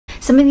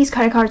some of these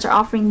credit cards are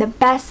offering the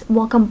best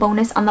welcome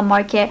bonus on the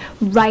market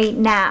right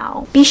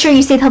now. Be sure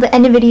you stay till the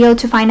end of the video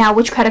to find out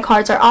which credit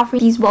cards are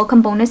offering these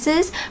welcome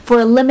bonuses for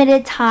a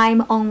limited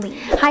time only.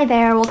 Hi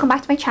there, welcome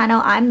back to my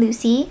channel. I'm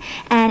Lucy,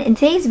 and in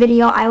today's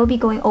video I will be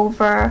going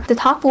over the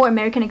top 4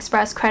 American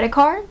Express credit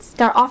cards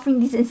that are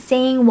offering these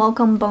insane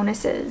welcome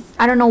bonuses.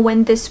 I don't know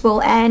when this will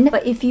end,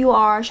 but if you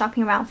are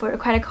shopping around for a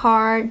credit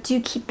card,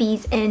 do keep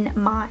these in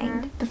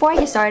mind. Before I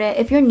get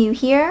started, if you're new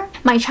here,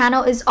 my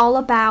channel is all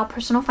about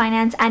personal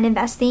finance and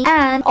investing,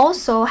 and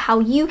also how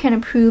you can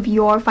improve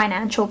your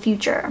financial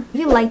future. If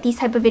you like these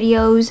type of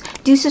videos,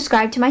 do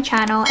subscribe to my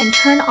channel and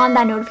turn on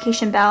that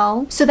notification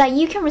bell so that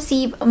you can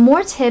receive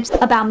more tips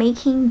about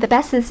making the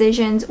best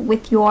decisions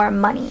with your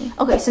money.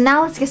 Okay, so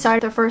now let's get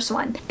started with the first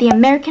one, the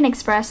American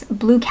Express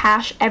Blue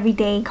Cash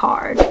Everyday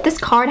Card. This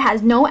card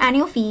has no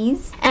annual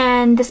fees,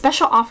 and the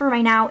special offer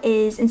right now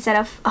is instead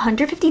of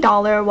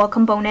 $150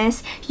 welcome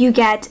bonus, you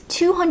get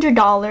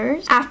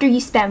 $200 after you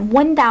spend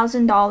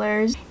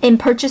 $1,000 in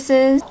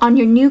purchases on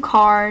your new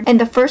card in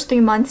the first 3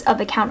 months of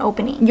account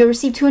opening. You'll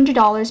receive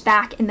 $200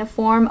 back in the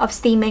form of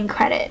statement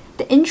credit.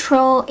 The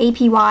intro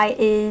APY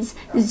is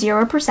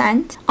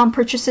 0% on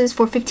purchases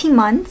for 15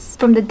 months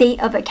from the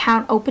date of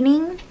account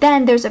opening.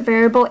 Then there's a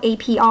variable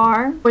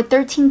APR for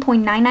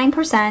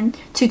 13.99%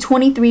 to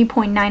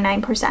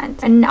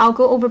 23.99%. And I'll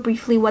go over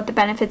briefly what the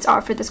benefits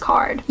are for this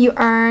card. You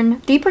earn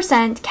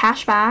 3%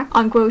 cash back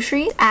on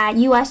groceries at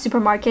US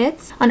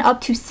supermarkets on up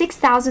to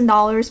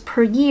 $6,000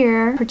 per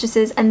year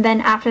purchases, and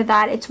then after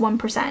that it's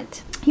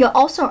 1%. You'll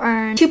also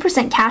earn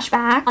 2% cash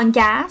back on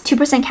gas,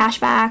 2% cash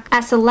back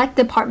at select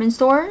department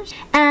stores,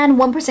 and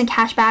 1%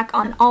 cash back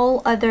on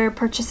all other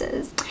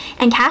purchases.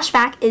 And cash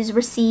back is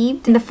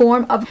received in the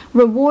form of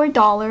reward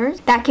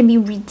dollars that can be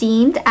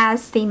redeemed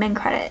as statement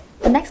credit.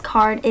 The next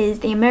card is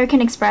the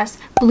American Express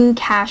Blue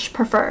Cash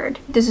Preferred.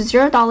 There's a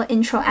 $0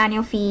 intro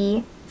annual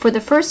fee for the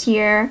first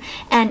year,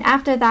 and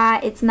after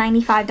that it's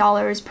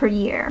 $95 per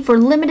year. For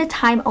limited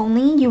time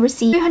only, you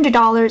receive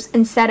 $300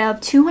 instead of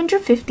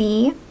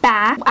 $250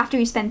 back after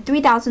you spend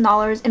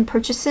 $3,000 in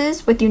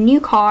purchases with your new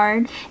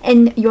card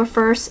in your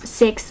first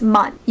 6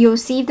 months. You'll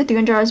receive the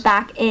 $300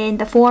 back in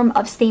the form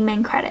of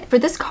statement credit. For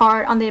this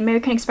card on the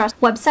American Express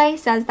website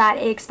says that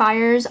it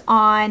expires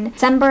on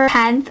December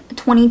 10th,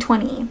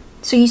 2020.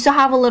 So you still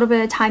have a little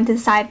bit of time to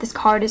decide if this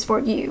card is for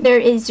you. There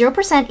is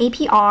 0%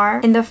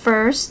 APR in the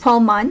first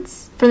 12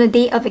 months from the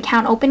date of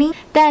account opening.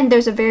 Then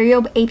there's a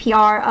variable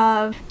APR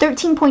of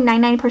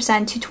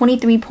 13.99% to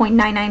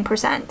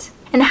 23.99%.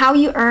 And how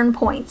you earn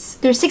points.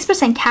 There's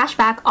 6% cash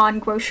back on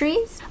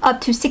groceries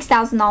up to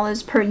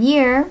 $6,000 per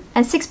year,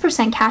 and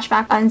 6% cash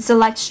back on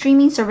select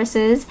streaming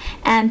services,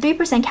 and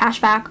 3%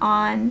 cash back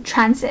on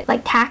transit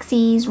like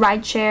taxis,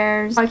 ride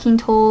shares, parking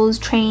tolls,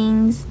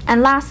 trains,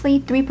 and lastly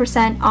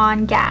 3%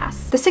 on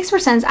gas. The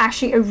 6% is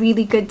actually a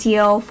really good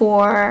deal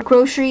for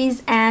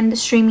groceries and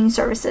streaming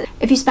services.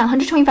 If you spend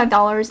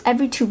 $125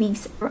 every 2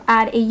 weeks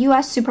at a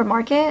US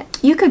supermarket,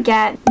 you could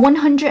get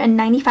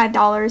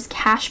 $195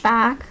 cash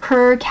back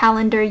per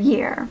calendar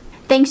year,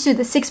 thanks to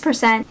the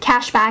 6%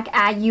 cashback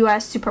at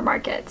US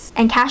supermarkets.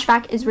 And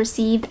cashback is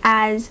received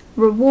as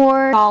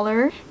reward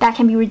dollar that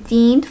can be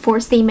redeemed for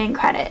statement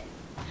credit.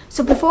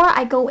 So before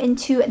I go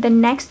into the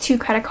next 2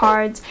 credit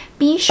cards,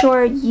 be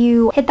sure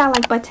you hit that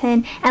like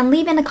button and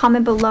leave in a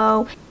comment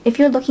below if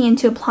you're looking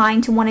into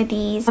applying to one of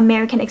these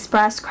American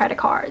Express credit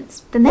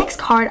cards. The next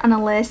card on the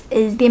list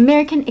is the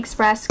American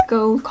Express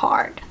Gold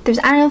Card. There's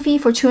an annual fee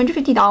for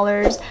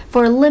 $250.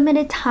 For a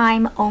limited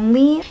time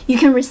only, you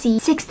can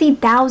receive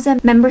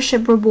 60,000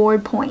 membership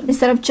reward points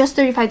instead of just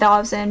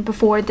 35,000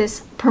 before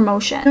this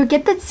promotion. You'll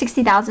get the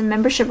 60,000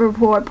 membership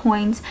reward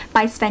points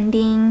by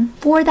spending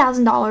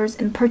 $4,000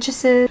 in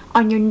purchases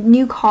on your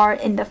new card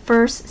in the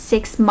first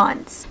 6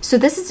 months. So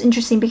this is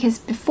interesting because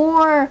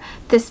before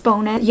this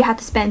bonus, you have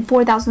to spend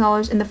 $4,000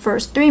 in the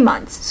first 3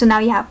 months. So now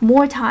you have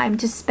more time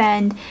to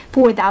spend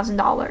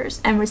 $4,000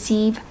 and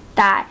receive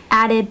that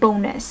added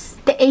bonus.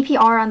 The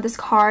APR on this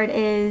card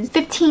is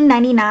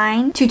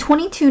 $15.99 to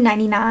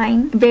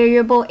 $22.99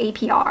 variable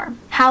APR.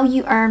 How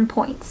you earn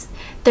points.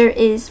 There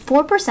is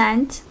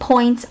 4%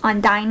 points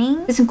on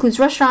dining. This includes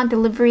restaurant,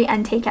 delivery,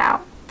 and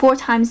takeout. 4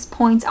 times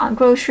points on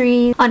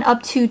groceries on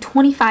up to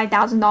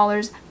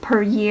 $25,000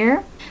 per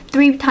year.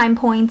 3 times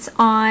points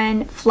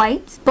on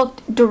flights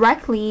booked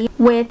directly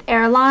with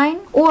airline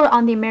or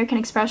on the American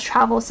Express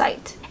travel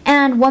site.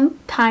 And 1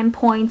 time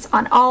points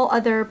on all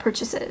other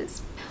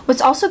purchases.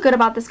 What's also good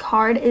about this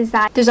card is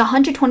that there's a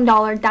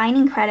 $120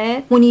 dining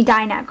credit when you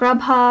dine at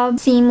Grubhub,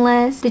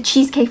 Seamless, The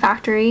Cheesecake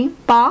Factory,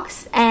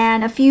 Box,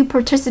 and a few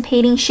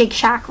participating Shake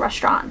Shack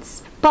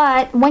restaurants.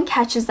 But one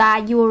catch is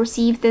that you will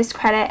receive this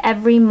credit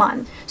every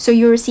month. So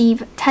you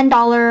receive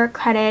 $10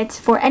 credit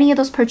for any of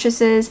those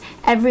purchases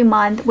every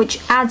month,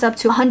 which adds up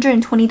to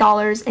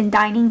 $120 in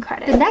dining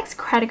credit. The next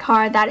credit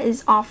card that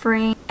is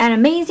offering an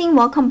amazing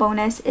welcome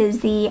bonus is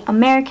the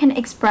American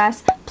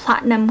Express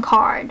Platinum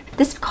Card.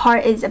 This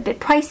card is a bit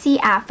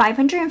pricey at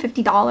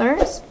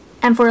 $550.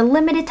 And for a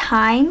limited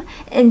time,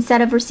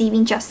 instead of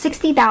receiving just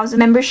 60,000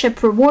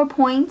 membership reward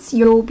points,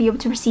 you'll be able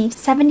to receive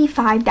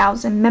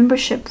 75,000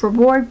 membership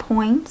reward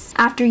points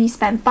after you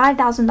spend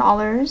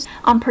 $5,000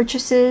 on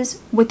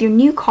purchases with your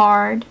new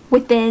card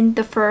within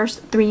the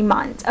first 3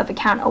 months of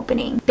account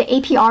opening. The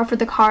APR for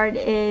the card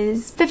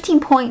is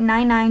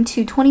 15.99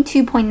 to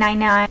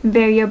 22.99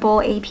 variable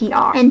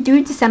APR. And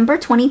through December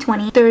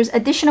 2020, there's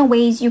additional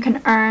ways you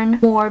can earn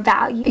more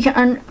value. You can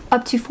earn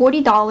up to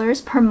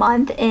 $40 per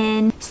month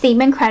in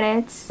statement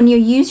credits when you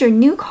use your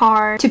new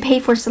card to pay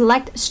for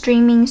select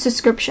streaming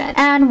subscription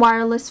and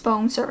wireless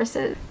phone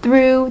services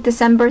through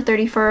December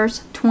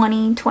 31st,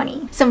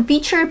 2020. Some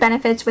feature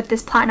benefits with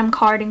this platinum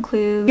card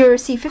include you'll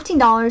receive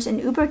 $15 in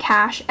Uber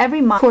Cash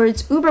every month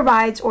towards Uber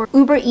rides or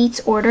Uber Eats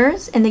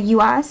orders in the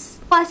US,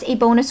 plus a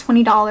bonus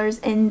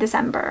 $20 in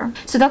December.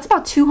 So that's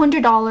about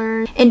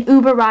 $200 in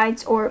Uber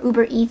rides or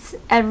Uber Eats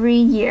every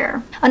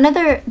year.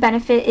 Another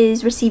benefit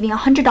is receiving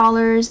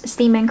 $100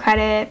 statement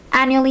credit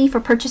annually for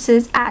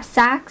purchases at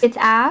Saks Fifth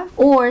Ave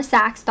or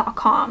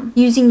Saks.com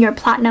using your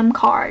platinum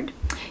card.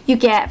 You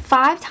get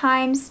 5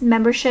 times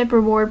membership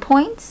reward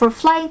points for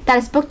flight that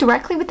is booked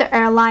directly with the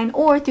airline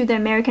or through the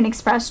American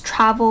Express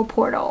travel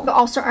portal. You'll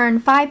also earn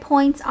 5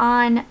 points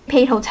on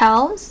paid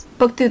hotels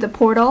booked through the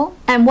portal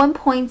and 1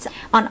 point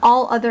on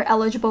all other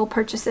eligible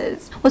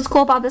purchases. What's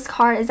cool about this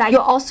card is that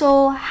you'll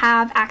also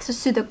have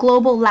access to the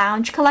Global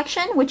Lounge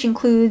collection, which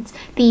includes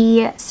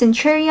the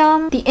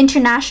Centurium, the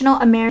International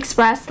American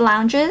Express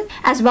lounges,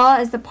 as well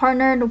as the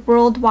partnered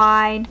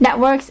worldwide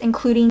networks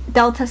including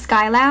Delta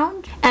Sky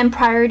Lounge and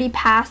Priority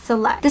Pass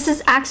Select. This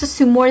is access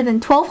to more than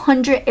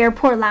 1,200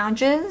 airport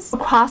lounges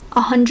across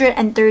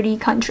 130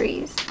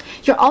 countries.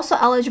 You're also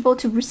eligible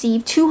to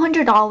receive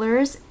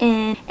 $200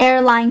 in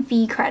airline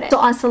fee credit. So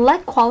on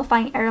select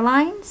qualifying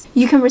airlines,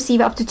 you can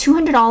receive up to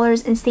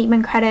 $200 in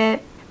statement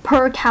credit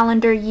per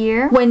calendar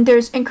year when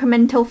there's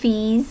incremental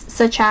fees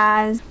such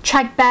as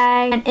check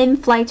bag and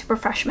in-flight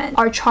refreshment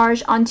are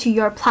charged onto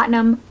your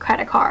platinum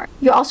credit card.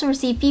 You also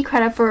receive fee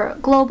credit for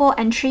global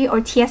entry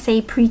or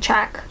TSA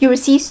pre-check. You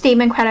receive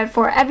statement credit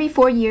for every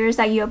 4 years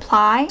that you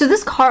apply. So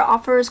this card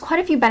offers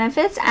quite a few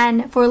benefits,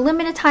 and for a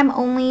limited time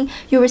only,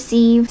 you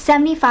receive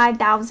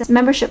 75,000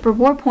 membership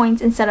reward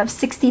points instead of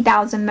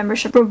 60,000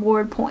 membership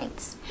reward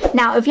points.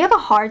 Now, if you have a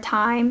hard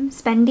time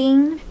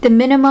spending the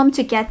minimum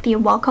to get the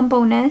welcome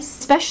bonus,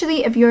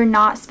 especially if you're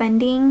not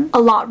spending a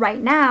lot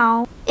right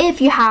now, if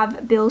you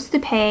have bills to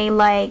pay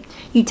like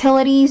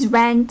utilities,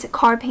 rent,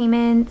 car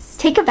payments,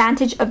 take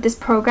advantage of this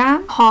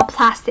program called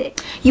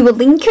Plastic. You will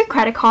link your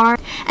credit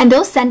card and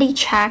they'll send a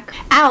check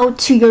out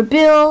to your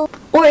bill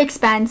or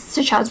expense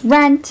such as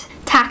rent,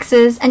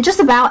 taxes, and just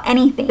about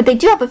anything. But they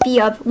do have a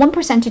fee of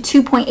 1%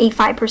 to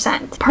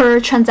 2.85% per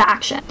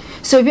transaction.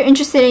 So if you're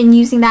interested in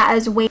using that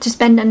as a way to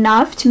spend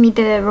enough to meet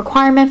the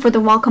requirement for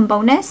the welcome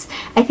bonus,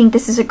 I think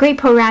this is a great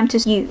program to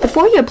use.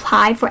 Before you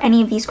apply for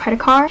any of these credit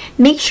cards,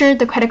 make sure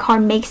the credit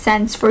card makes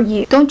sense for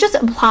you. Don't just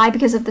apply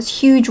because of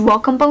this huge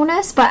welcome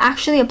bonus, but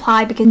actually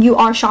apply because you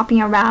are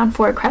shopping around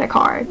for a credit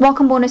card.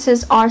 Welcome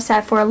bonuses are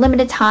set for a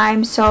limited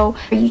time, so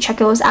you check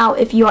those out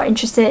if you are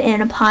interested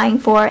in applying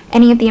for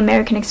any of the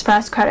American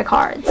Express credit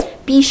cards.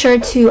 Be sure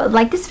to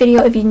like this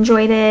video if you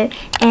enjoyed it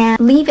and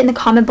leave in the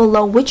comment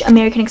below which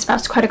American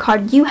Express credit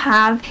card you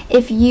have.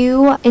 If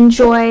you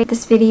enjoyed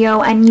this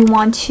video and you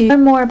want to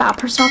learn more about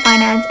personal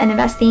finance and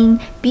investing,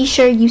 be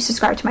sure you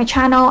subscribe to my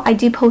channel. I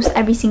do post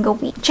every single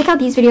week. Check out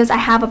these videos I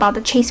have about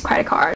the Chase credit card.